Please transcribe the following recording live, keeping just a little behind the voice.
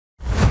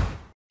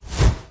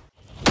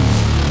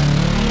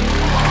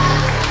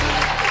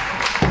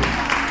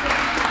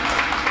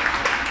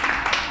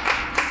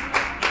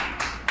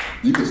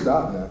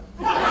out now.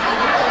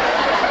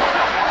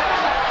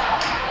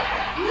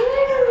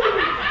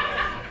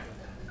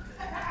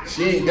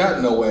 She ain't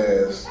got no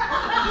ass.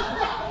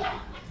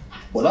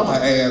 But I'm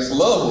an ass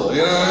lover,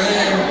 you know what I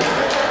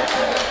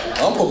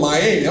mean? I'm from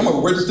Miami, I'm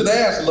a registered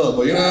ass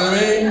lover, you know what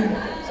I mean?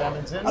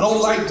 I don't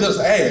like just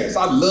ass,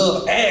 I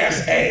love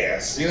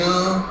ass, you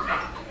know?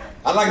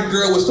 I like a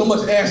girl with so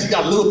much ass, she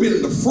got a little bit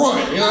in the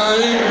front, you know what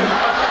I mean?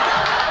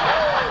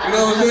 You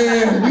know what I'm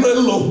saying? You like a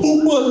little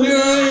fupa, you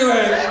know what I mean?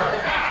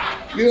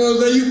 Like, you know what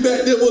I'm saying? You back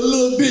there with a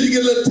little bit, you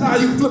get a little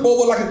tired, you flip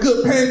over like a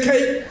good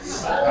pancake.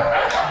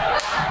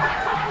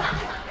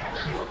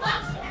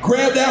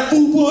 Grab that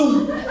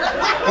fupa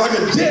like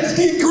a jet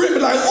ski grip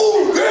and like,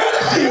 ooh, girl,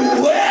 that shit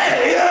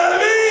wet, you know what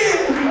I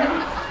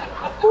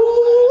mean?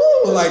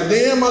 Ooh, like,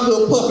 damn, my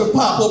little puff and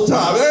pop up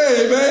top.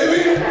 Hey,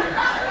 baby.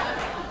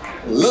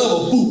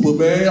 Love a fupa,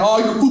 man. All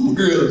you fupa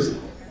girls,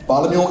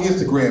 follow me on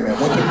Instagram at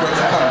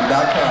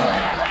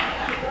WyntonFriendsComedy.com.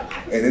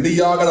 And any of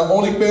y'all got an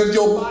OnlyFans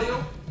your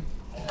bio?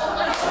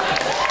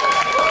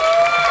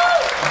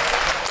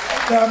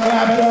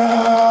 Clap it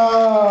up.